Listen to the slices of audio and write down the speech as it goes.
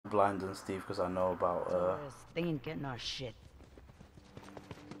blind than Steve because I know about. Tourists, they ain't getting our shit.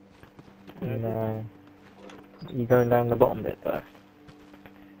 No. You going down the bottom bit first?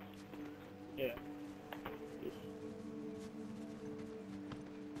 Yeah.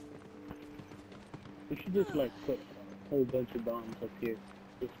 We should just like put a whole bunch of bombs up here.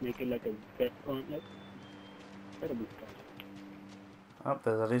 Just make it like a death gauntlet. That'll be fun. Oh,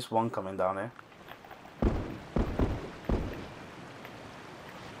 there's at least one coming down here.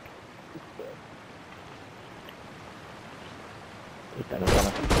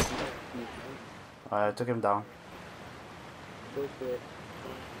 I took him down. Go for it.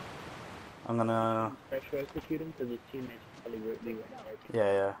 I'm gonna. Special execute him because his teammates probably really went hard.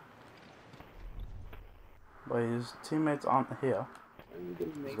 Yeah. But his teammates aren't here.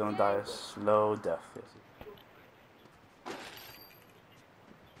 He's gonna die a slow death. Yes.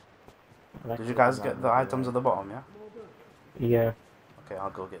 Did you guys get the items at the bottom, yeah? Yeah. Okay,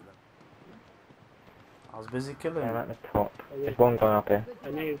 I'll go get them. I was busy killing I'm him. at the top. There's one guy up here.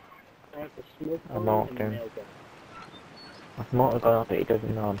 I marked him. I've marked the guy up here. He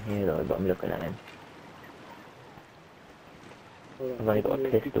doesn't know I'm here though, but I'm looking at him. I've only got a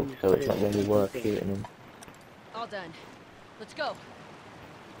pistol, so it's not really worth shooting him. All done. Let's go.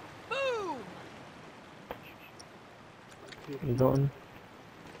 Boom! You got him?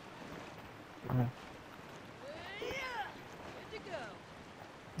 Oh. Good to go.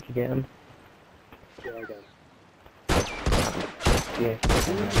 Did you get him? Yeah, I got it. Yeah.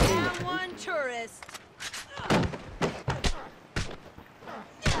 One tourist.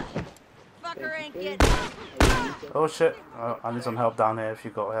 Fucker ain't getting up. Oh shit, I need some help down here if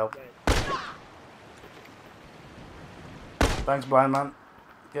you got help. Thanks, blind man.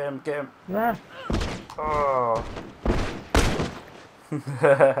 Get him. Nah. Oh.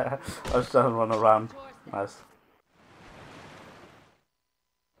 I was trying to run around. Nice.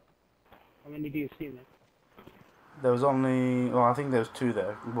 How many do you see, man? There was only, well, I think there was two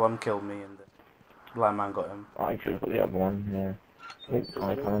there. One killed me and the blind man got him. I should have got the other one, yeah. Oops,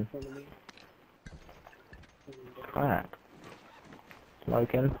 I coming. Crap.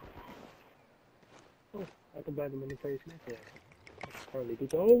 Smoking. Oh, I can buy them in the place next Harley,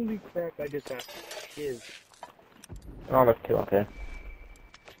 holy crap, I just got shiz. Oh, there's two up here.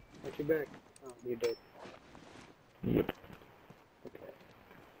 Watch your back. Oh, you're dead. Yep. Okay.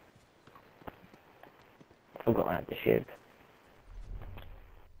 Forgot I had the shiv.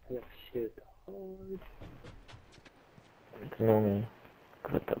 I got shiz hard. It's normally,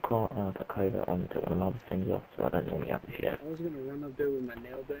 because I took COVID on, took one of the other things off, so I don't normally have the shiv. I was gonna run up there with my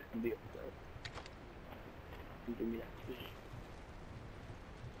nail gun and be a pro. And give me that shiz.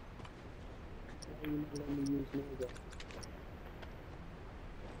 Why are you not letting me use nail gun?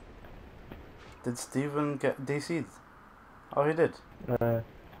 Did Steven get DC'd? Oh, he did? No,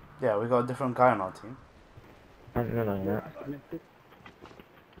 Yeah, we got a different guy on our team. I don't know that.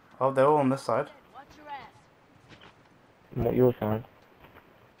 Oh, they're all on this side. Watch your ass. What your side?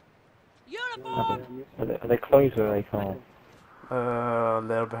 Uniform! Are they close or are they far?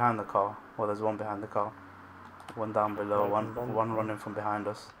 They're behind the car. Well, there's one behind the car. One down below, one running from behind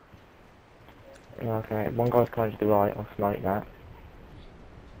us. Okay, one guy's coming to the right, I'll smoke that.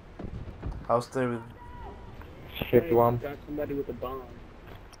 I'll stay with... Shift one. Got somebody with a bomb.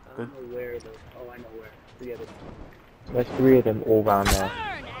 Good. I don't know where though. Oh, I know where. The other one. There's three of them all round there.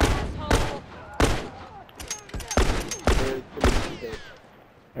 Burn, asshole!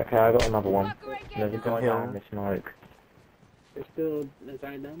 Okay, I got another one. There's a guy Hill. down in the smoke. There's still a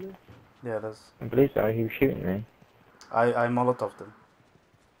guy down there? Yeah, there's... I believe so, he was shooting me. I molotoved him.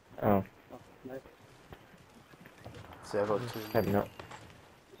 Oh, Oh, nice. See, I got two. maybe not.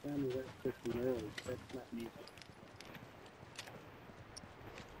 Sam is at 50 early. That's not easy.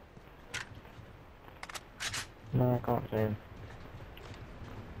 No, I can't see him.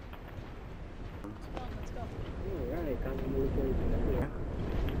 Alright, got my military together.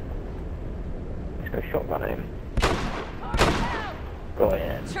 Let's go shotgun him. Got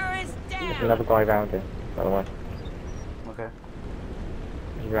him. Tourist There's down! another guy round him, by the way. Okay.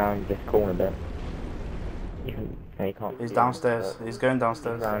 He's round this corner bit. You can, no, you can't He's see him, downstairs. but He's going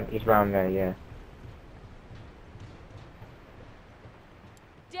downstairs. He's round there, yeah.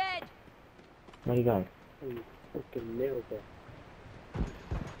 Dead! Where'd he go? Oh, fucking nailed that.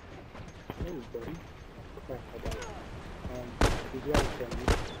 Hey, buddy. Crap, I got it. He's right there, man.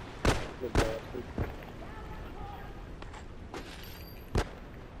 Good bastard.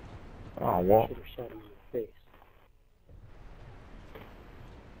 Oh, what? Should've shot him in the face.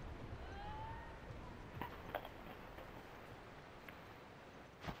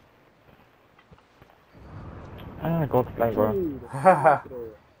 Ah, God, flame, bro. Dude, Haha.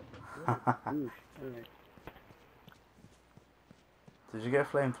 Alright. Did you get a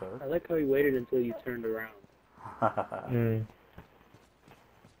flamethrower? I like how he waited until you turned around.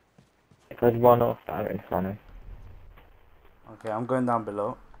 If I'd run off, that funny. Okay, I'm going down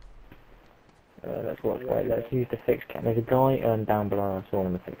below. Let's watch. Wait, let's use the fixed camera. There's a guy down below. I saw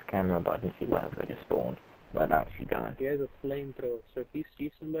on the fixed camera, but I didn't see where they just spawned. Where that actually going? He has a flamethrower, so if you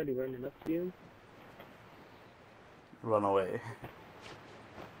see somebody running up to you, Run away.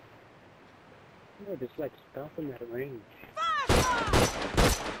 no, just like stop him at range.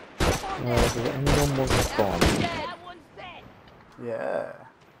 Does anyone want to spawn? That one's dead. Yeah.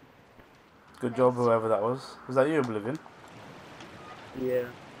 Good job, whoever that was. Was that you, Oblivion? Yeah,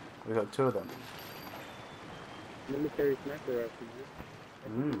 We got 2 of them. military sniper rifle,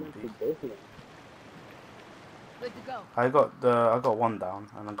 man. Mm, For both of them. Good to go. I got 1 down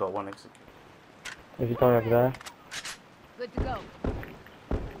and I got 1 executed. There's a guy over there. Good to go.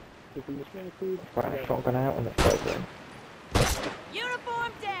 Taking this man, please. Right, a shotgun out and let's go in.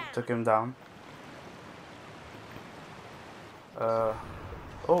 Uniform down. Took him down.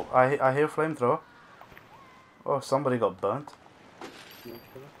 Oh, I hear flamethrower. Oh, somebody got burnt.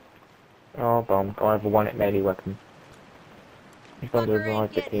 Oh, bomb. Guy with a one-hit melee weapon. He's going to Fucker ain't revive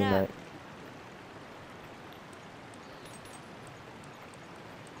the getting up. teammate.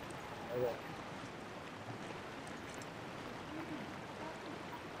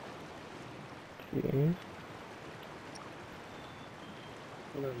 Jeez.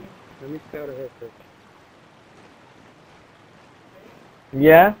 Hold on, let me scout ahead first.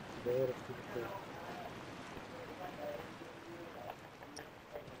 Yeah? They had a sniper.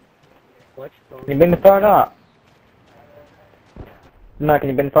 Watch, bomb. Can you bring the phone up? No, can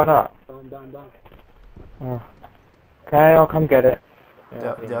you bring the phone up? Bomb. Oh. Okay, I'll come get it.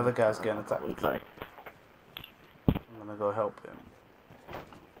 The other guy's getting attacked. Okay. I'm gonna go help him.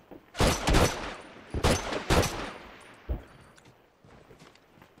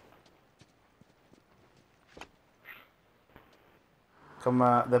 Come,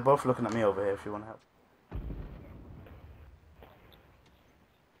 they're both looking at me over here if you want to help.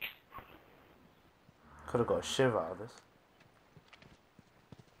 Could have got a shiv out of this.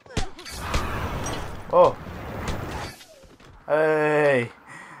 Oh! Hey!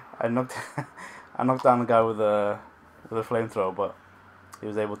 I knocked down the guy with a flamethrower, but he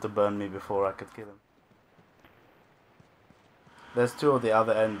was able to burn me before I could kill him. There's 2 at the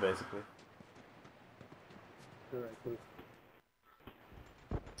other end, basically. Alright, cool.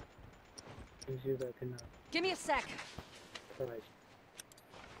 Let's see if I can, Give me a sec. Christ.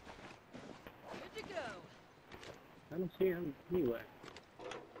 Good to go. I don't see him anywhere.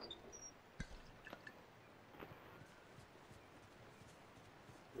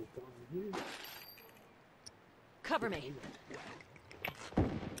 He's gone here. Cover me.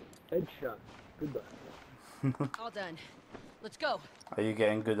 Headshot. Goodbye. All done. Let's go. Are you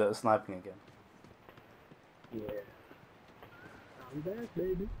getting good at sniping again? Yeah. I'm back,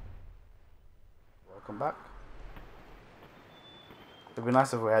 baby. Welcome back. It'd be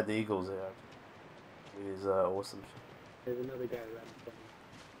nice if we had the Eagles here. It is awesome. There's another guy right in front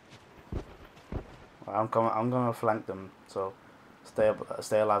of me. Well, I'm gonna flank them. So stay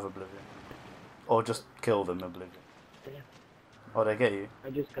alive, Oblivion, or just kill them, Oblivion. Damn. Oh, they get you. I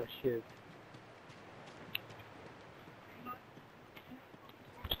just got shivved.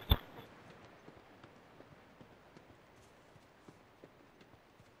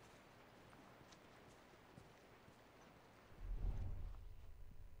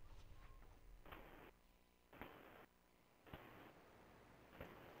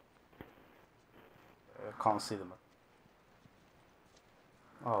 I can't see them.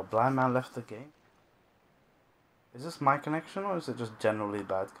 Oh, blind man left the game. Is this my connection or is it just generally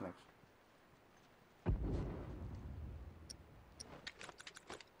bad connection?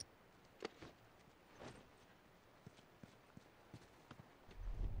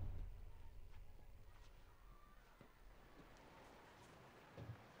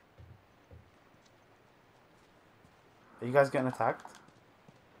 Are you guys getting attacked?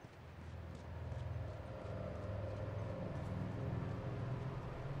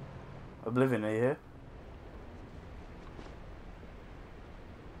 Oblivion, are you here?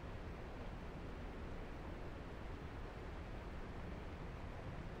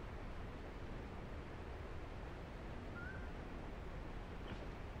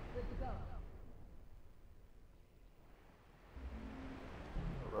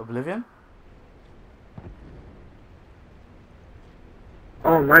 Oblivion?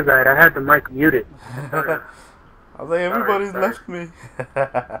 Oh, my bad. I had the mic muted. I was like, everybody's sorry. left me.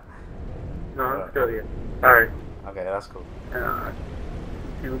 No, I'm still here. Sorry. Okay, that's cool.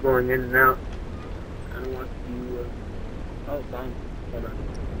 You were going in and out. I don't want you. Oh, bomb. Hold on.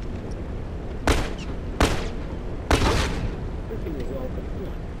 This thing is welcome. Come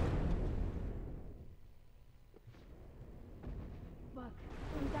on. Fuck.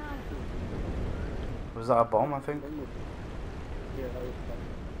 I'm down. Was that a bomb, I think? Yeah, that was fun.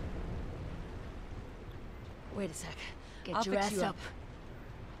 Wait a sec. Get I'll your fix ass you up.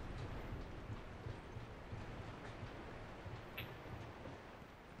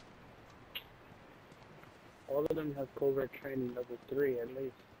 All of them have covert training level 3 at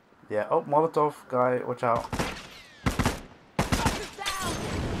least. Yeah. Oh, Molotov guy, watch out.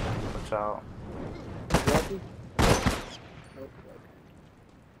 Watch out. Lucky? Oh, okay.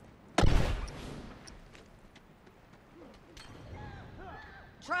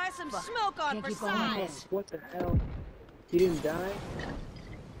 Try some smoke on Can't for keep on size. this. What the hell? He didn't die?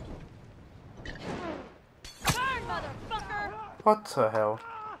 Burn, motherfucker! What the hell?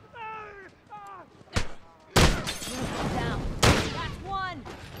 Down. That's one.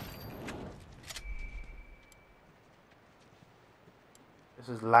 This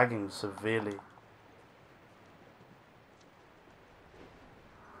is lagging severely.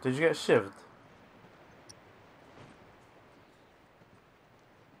 Did you get shivved?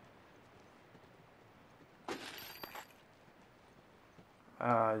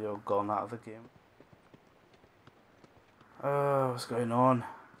 You're gone out of the game. What's going on?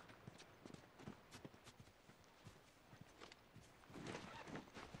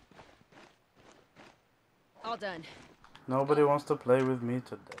 All done. Nobody wants to play with me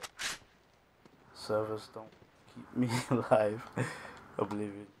today. Servers don't keep me alive.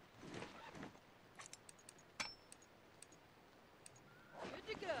 Oblivion.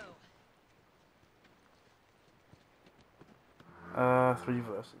 Good to go. 3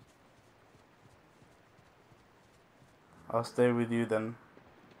 verses. I'll stay with you then.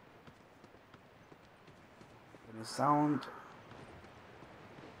 Any sound?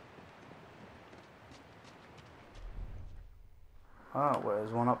 Oh, well,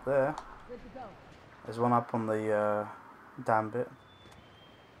 there's one up there. Good to go. There's one up on the dam bit.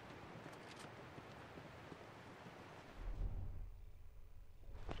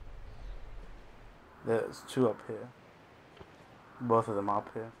 There's 2 up here. Both of them are up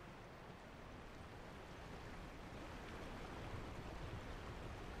here.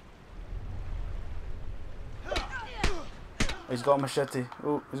 He's got a machete.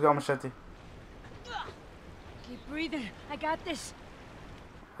 Ooh, he's got a machete. Keep breathing. I got this.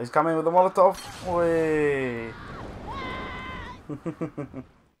 He's coming with a Molotov. Way.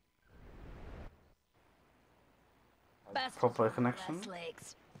 Best Proper connection. Last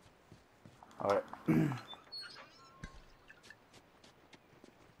legs. Alright.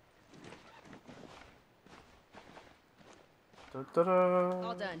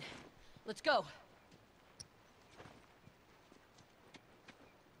 all done. Let's go.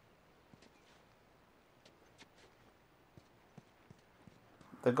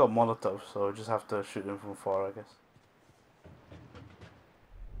 They got Molotov, so we just have to shoot them from far, I guess.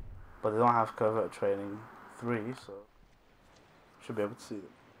 But they don't have covert training 3, so should be able to see them.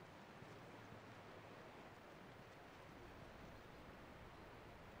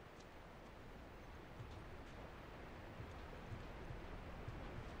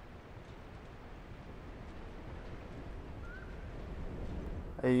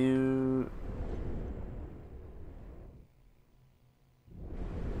 Are you...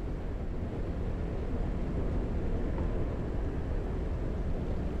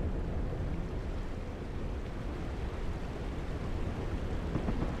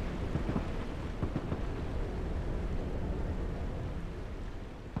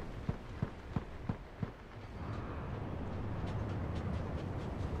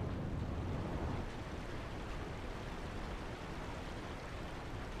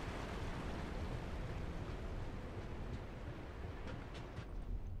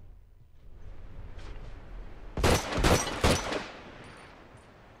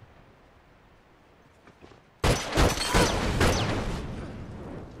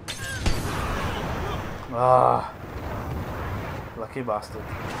 Ah, lucky bastard.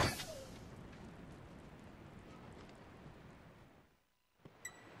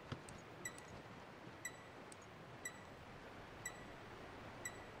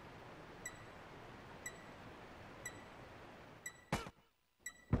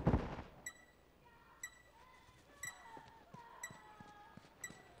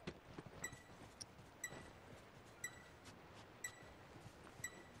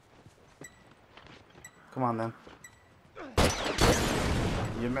 Come on then.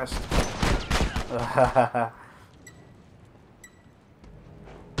 You missed.